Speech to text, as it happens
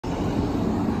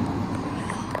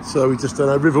So we just done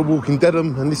a river walk in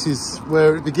Dedham, and this is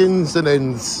where it begins and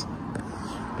ends.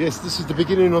 Yes, this is the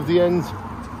beginning of the end,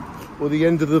 or the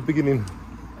end of the beginning.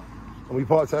 And we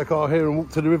parked our car here and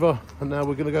walked to the river, and now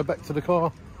we're going to go back to the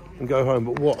car and go home.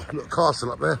 But what? Look,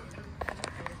 castle up there.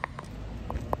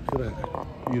 Look at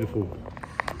that. Beautiful.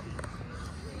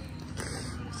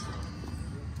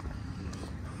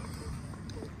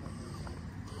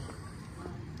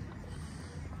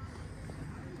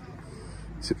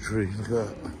 Tiptree, look at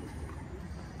that.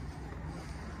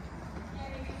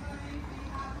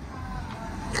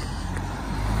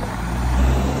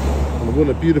 And what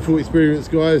a beautiful experience,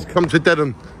 guys. Come to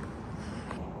Dedham.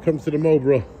 Come to the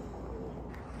Marlborough.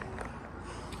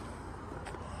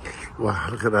 Wow,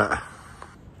 look at that.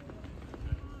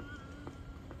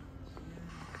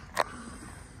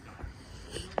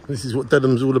 This is what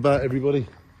Dedham's all about, everybody.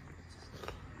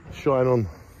 Shine on.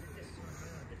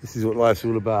 This is what life's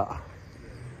all about.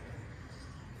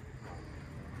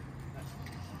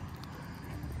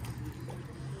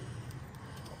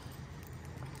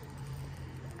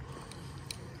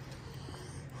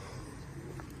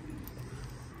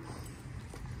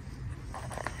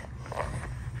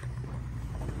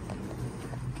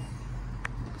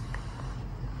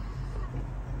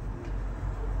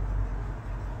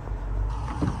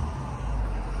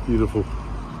 Beautiful.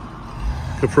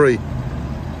 Capri.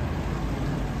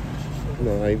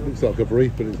 No, it looks like Capri,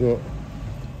 but it's not.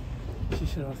 She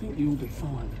said, I think you'll be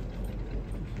fine.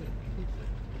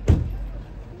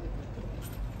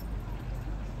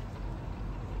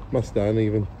 Mustang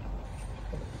even.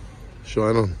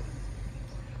 Shine on.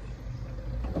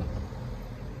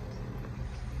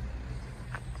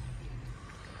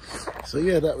 So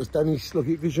yeah, that was Danny's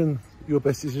Sloggett Vision. Your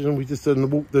best decision. We just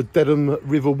done the Dedham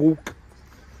River Walk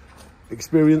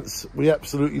experience. We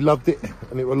absolutely loved it,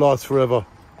 and it will last forever.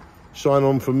 Shine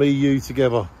on from me, you,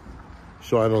 together.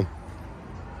 Shine on.